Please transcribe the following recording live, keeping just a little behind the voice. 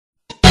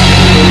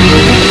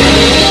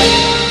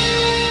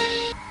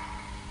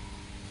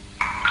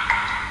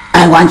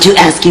want to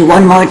ask you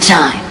one more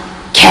time.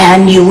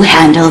 Can you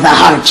handle the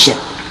hardship?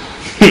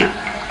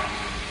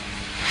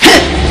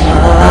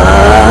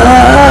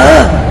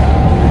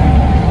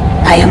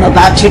 I am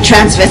about to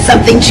transfer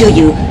something to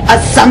you.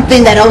 A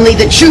something that only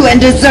the true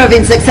and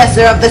deserving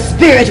successor of the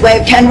Spirit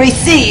Wave can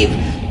receive.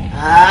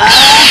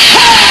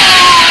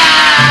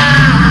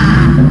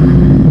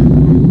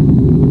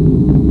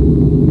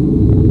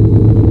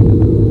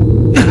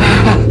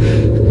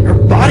 Her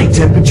body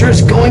temperature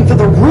is going through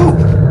the roof.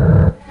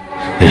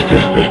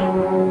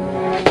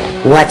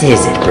 What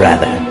is it,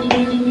 brother?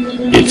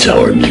 It's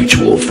our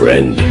mutual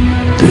friend.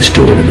 This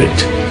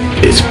tournament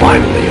is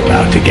finally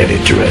about to get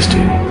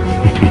interesting.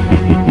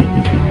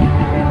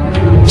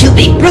 To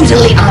be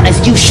brutally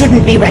honest, you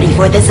shouldn't be ready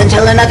for this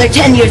until another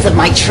 10 years of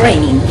my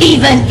training,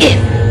 even if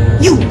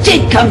you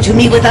did come to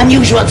me with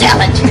unusual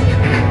talent.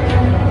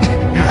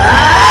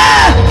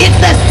 It's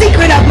the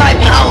secret of my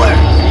power!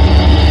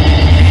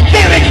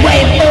 Spirit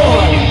Wave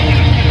Orb!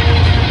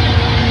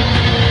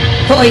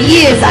 For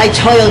years I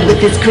toiled with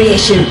this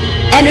creation,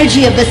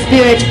 energy of the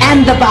spirit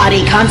and the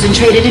body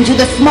concentrated into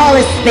the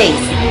smallest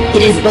space.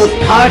 It is both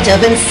part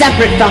of and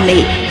separate from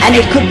me, and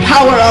it could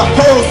power a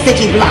whole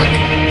city block.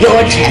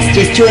 Your test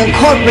is to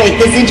incorporate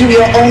this into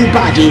your own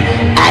body,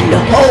 and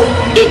hope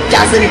it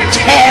doesn't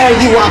tear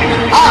you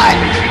apart.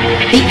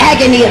 The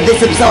agony of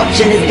this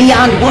absorption is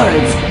beyond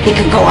words. It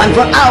can go on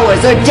for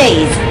hours or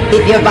days.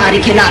 If your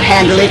body cannot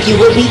handle it, you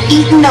will be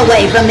eaten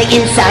away from the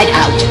inside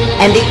out,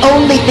 and the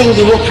only thing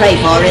you will pray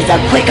for is a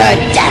quicker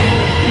death.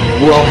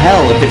 Well,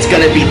 hell, if it's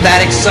gonna be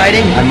that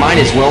exciting, I might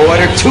as well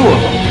order 2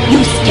 of them.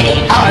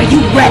 Yusuke, are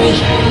you ready?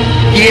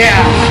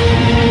 Yeah!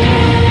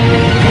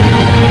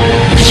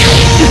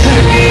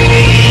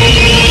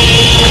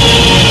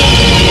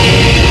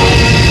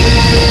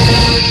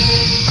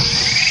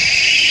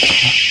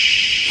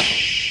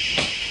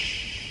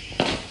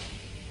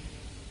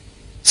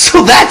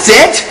 So that's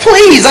it?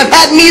 Please, I've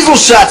had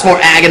measles shots more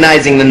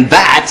agonizing than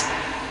that.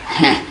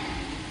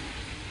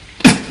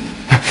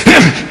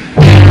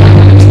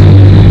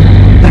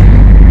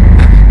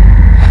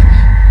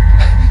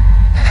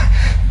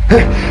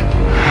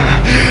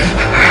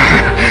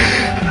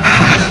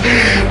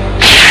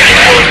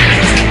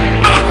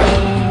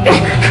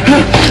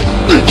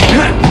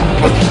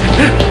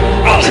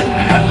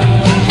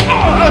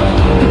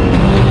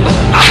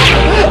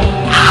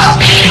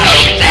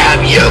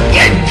 Damn, you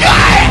can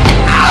die!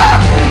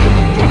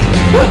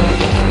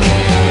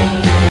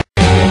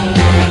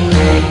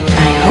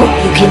 I hope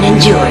you can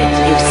endure it,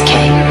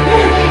 Yusuke.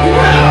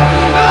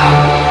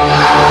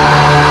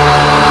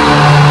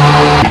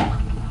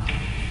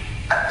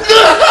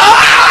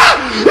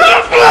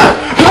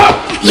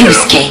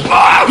 Yusuke,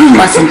 you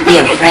mustn't be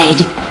afraid.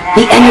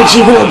 The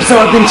energy will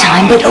absorb in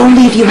time, but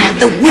only if you have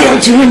the will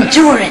to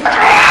endure it.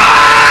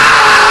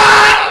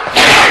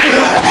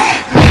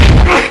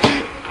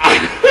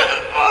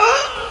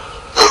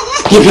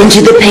 Give in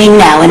to the pain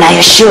now, and I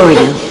assure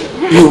you,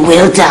 you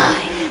will die.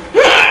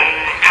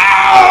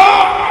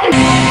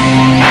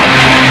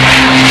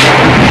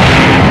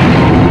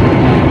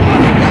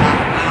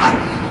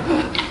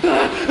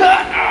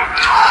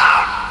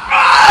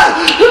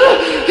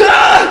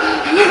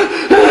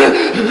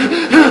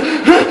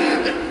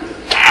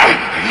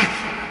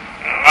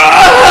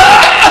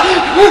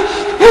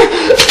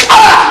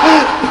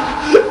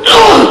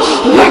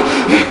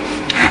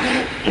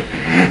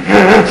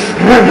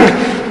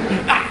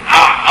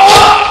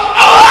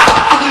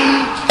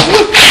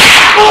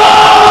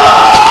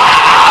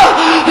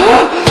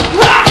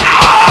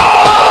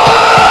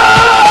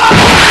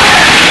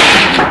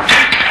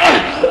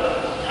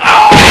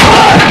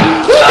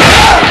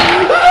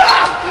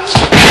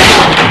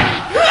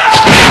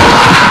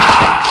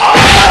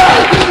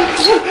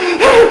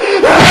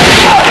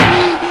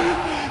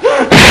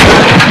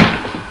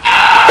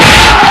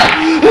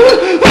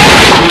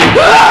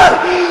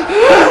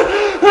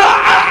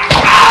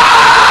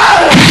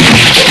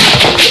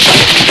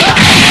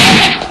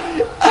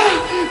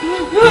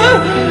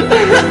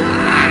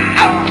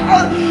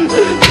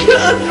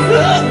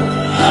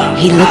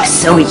 He looks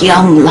so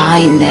young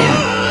lying there.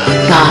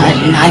 God,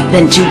 and I've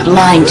been too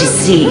blind to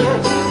see.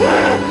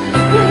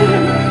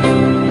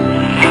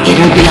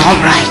 It'll be all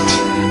right.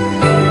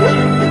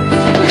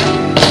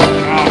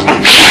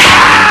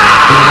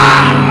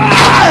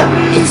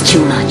 It's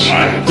too much.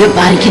 Your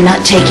body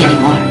cannot take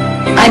anymore.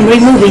 I'm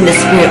removing the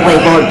Spirit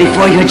Wave Orb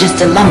before you're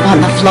just a lump on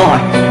the floor.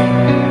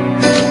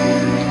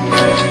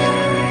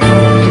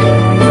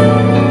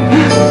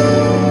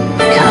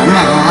 Come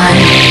on.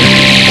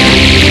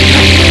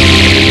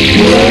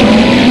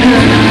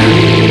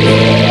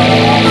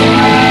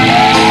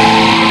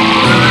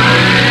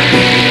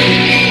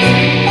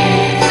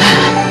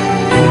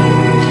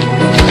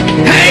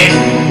 Hey!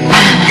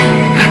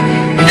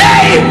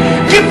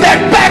 Give that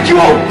back, you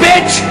old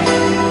bitch!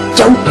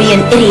 Don't be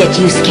an idiot,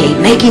 Yusuke.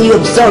 Making you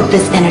absorb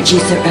this energy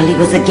so early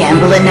was a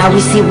gamble, and now we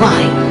see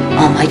why.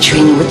 All my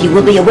training with you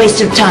will be a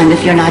waste of time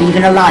if you're not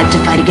even alive to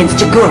fight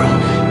against a guru.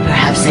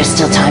 Perhaps there's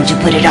still time to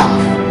put it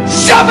off.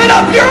 Shove it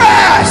up your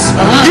ass!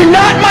 You're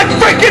not my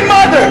freaking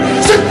mother,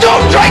 so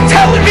don't try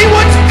telling me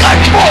what's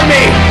good for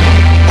me!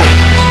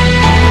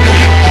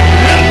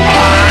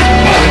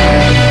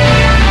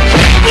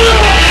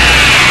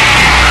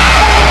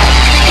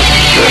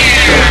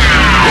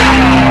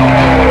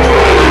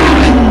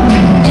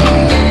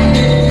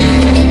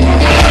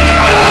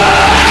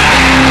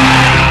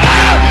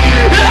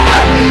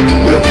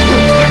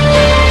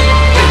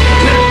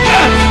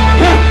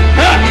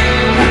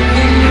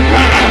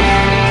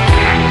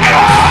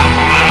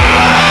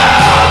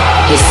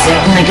 He's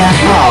certainly got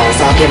balls,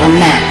 I'll give him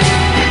that.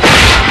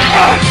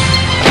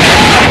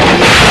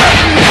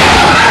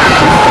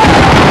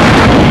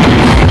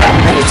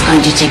 But it's going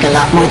to take a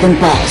lot more than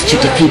balls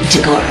to defeat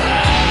Tagoro.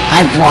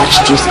 I've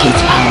watched Yusuke's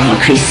power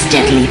increase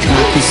steadily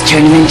throughout this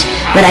tournament,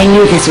 but I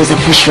knew this was a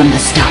push from the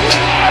start.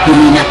 He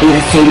may not be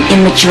the same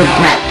immature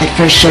brat that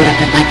first showed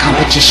up at my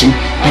competition,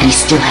 but he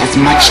still has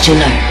much to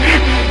learn.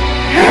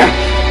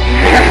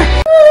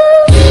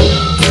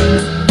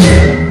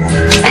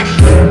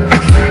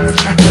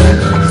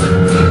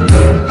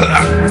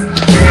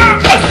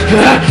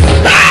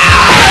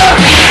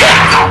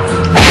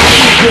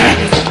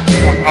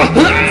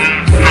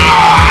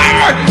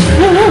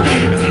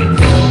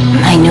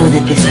 I know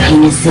that this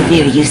pain is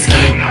severe,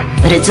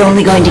 Yusuke, but it's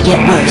only going to get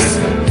worse.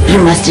 You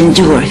must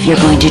endure if you're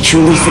going to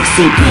truly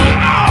succeed me.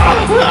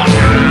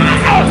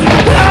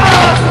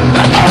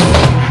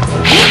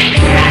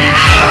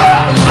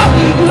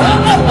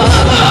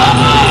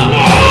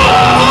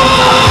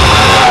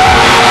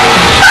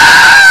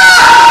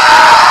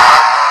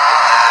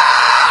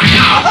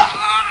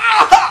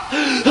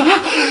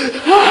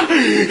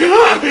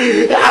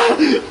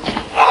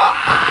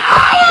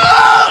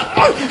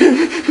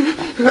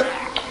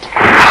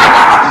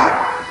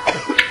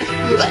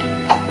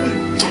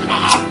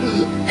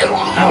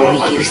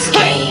 Oh,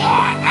 Yusuke,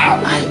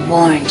 I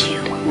warned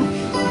you.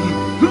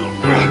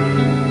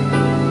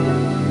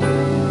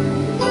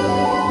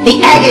 The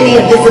agony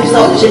of this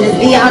absorption is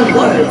beyond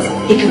words.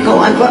 It could go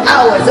on for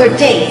hours or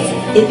days.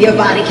 If your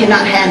body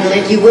cannot handle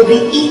it, you will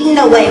be eaten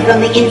away from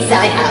the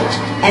inside out.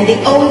 And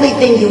the only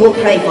thing you will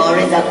pray for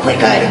is a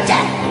quicker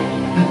death.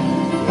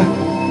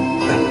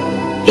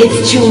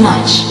 It's too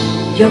much.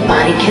 Your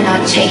body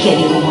cannot take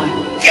anymore.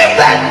 Give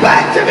that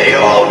back to me,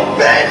 old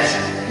bitch!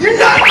 You're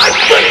not my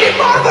freaking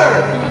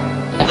mother!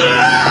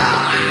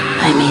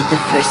 I made the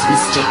first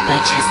mistake by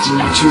testing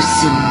you too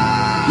soon.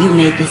 You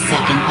made the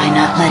second by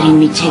not letting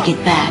me take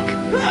it back.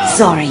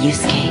 Sorry,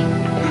 Yusuke.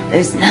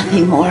 There's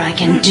nothing more I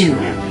can do.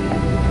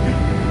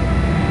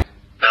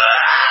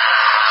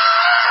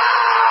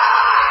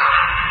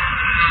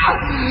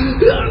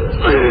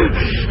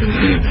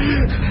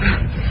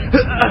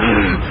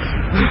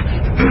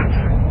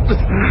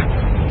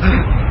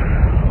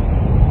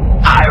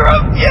 I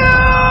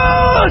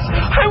refuse!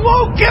 I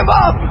won't give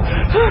up!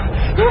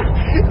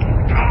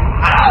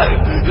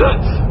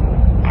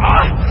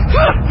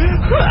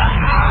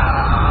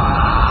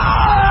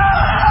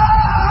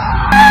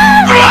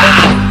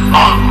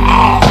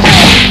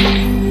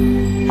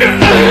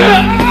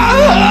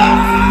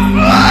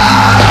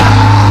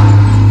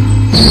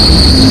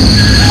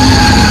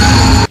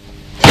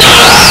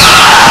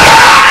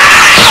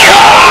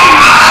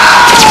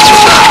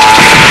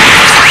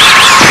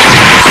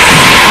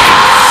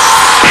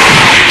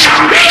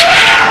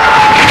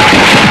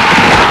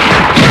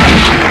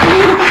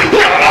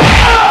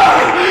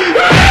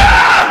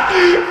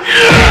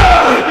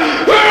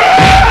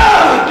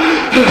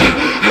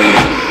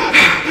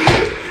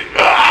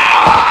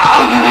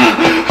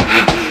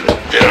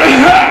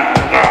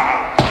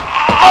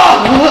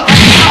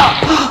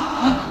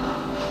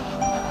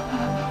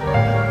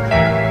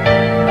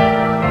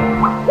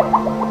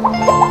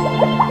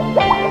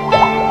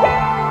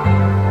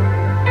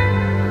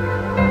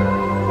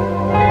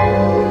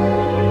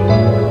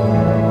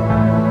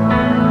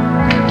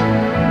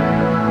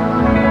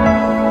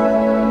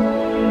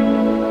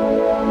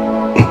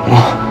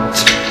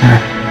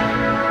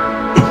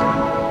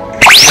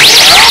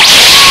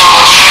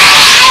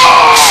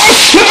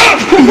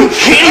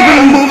 Can't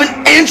even move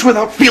an inch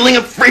without feeling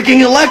a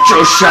freaking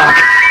electroshock.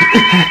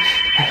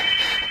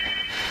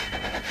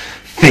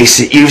 Face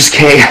it,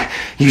 Yusuke,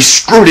 you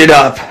screwed it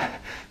up.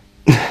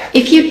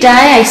 If you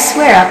die, I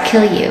swear I'll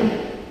kill you.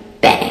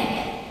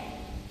 Bang.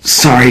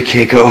 Sorry,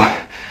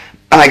 Keiko.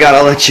 I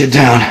gotta let you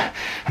down.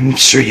 I'm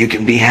sure you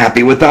can be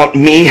happy without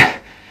me.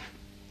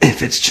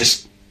 If it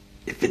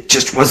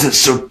just wasn't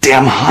so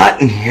damn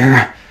hot in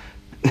here.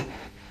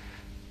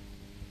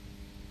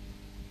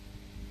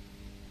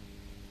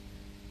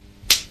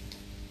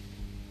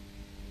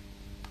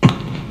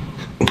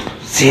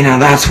 See, now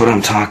that's what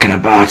I'm talking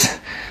about.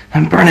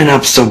 I'm burning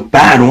up so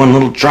bad, one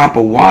little drop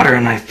of water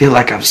and I feel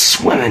like I'm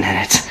swimming in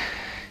it.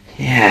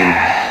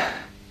 Yeah.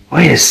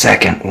 Wait a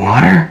second,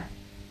 water?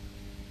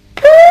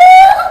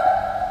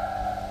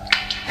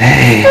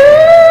 Hey.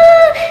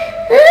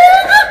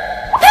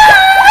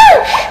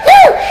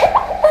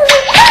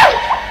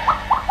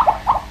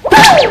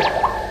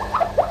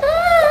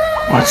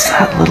 What's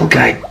that little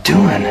guy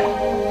doing?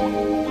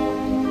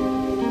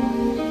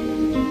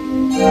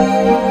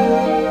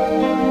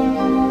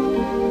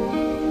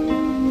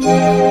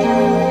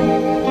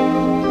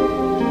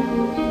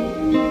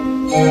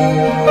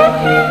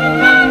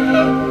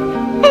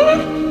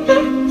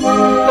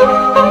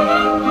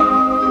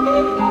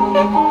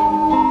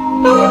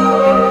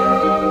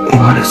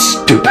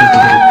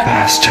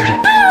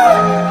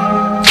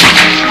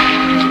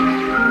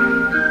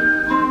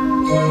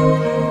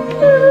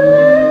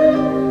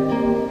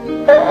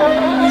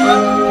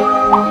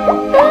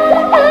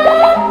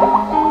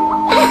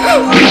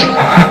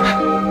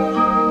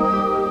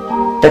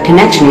 The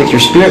connection with your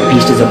spirit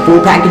beast is a full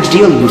package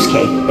deal,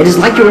 Yusuke. It is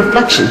like your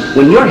reflection.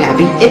 When you're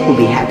happy, it will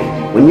be happy.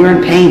 When you're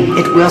in pain,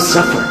 it will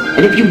suffer.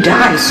 And if you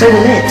die, so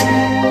will it.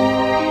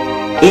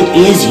 It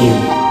is you.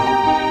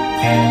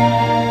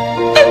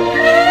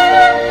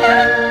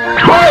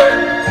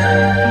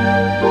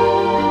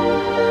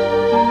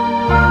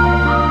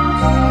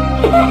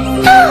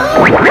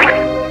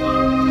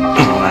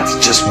 Oh, that's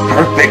just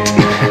perfect.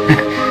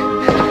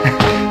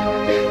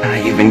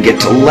 I even get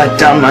to let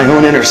down my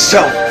own inner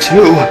self,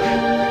 too.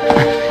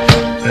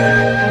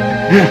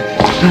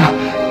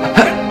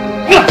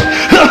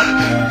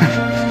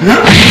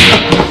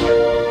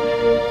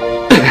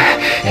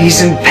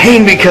 He's in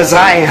pain because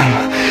I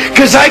am.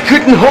 Because I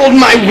couldn't hold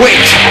my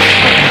weight.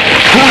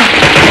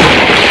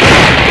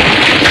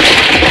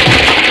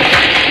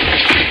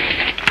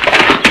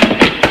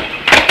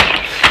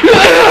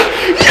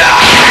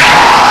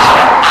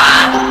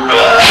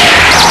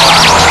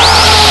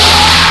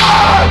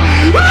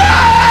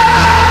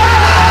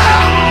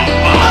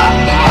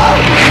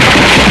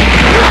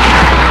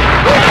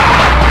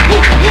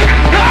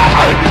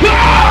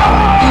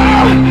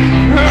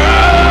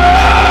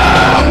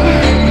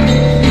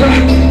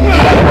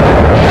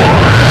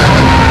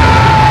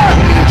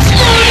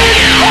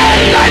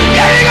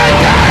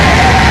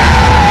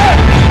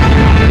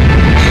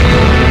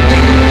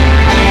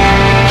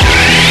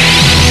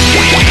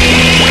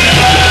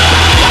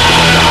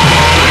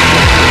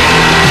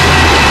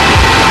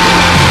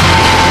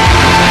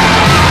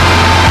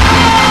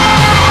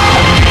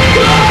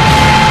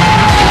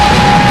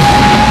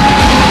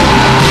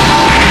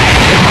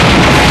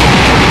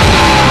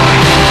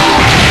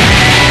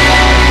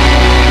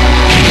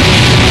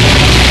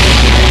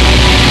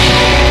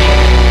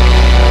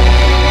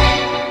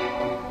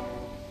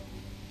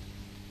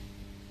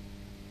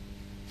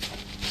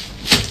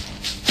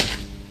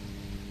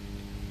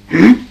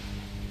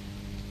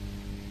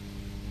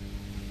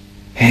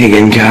 Hey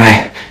again,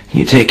 guy.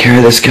 You take care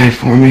of this guy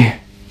for me?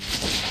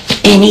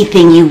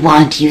 Anything you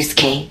want,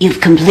 Yusuke. You've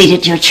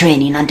completed your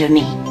training under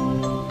me.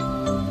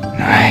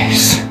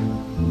 Nice.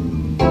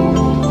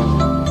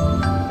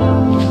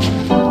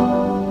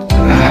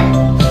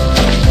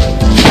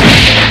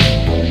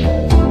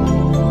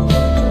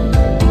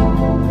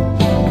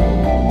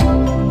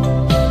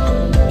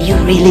 You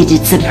really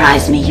did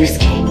surprise me,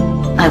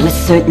 Yusuke. I was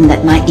certain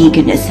that my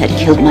eagerness had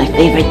killed my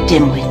favorite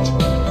dimwit.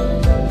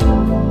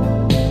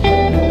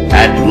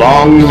 At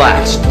long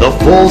last, the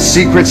full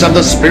secrets of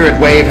the Spirit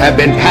Wave have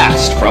been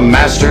passed from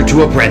master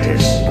to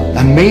apprentice.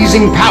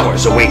 Amazing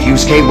powers await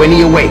Yusuke when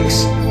he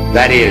awakes.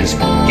 That is,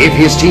 if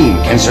his team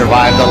can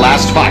survive the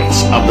last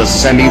fights of the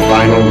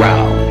semi-final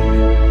round.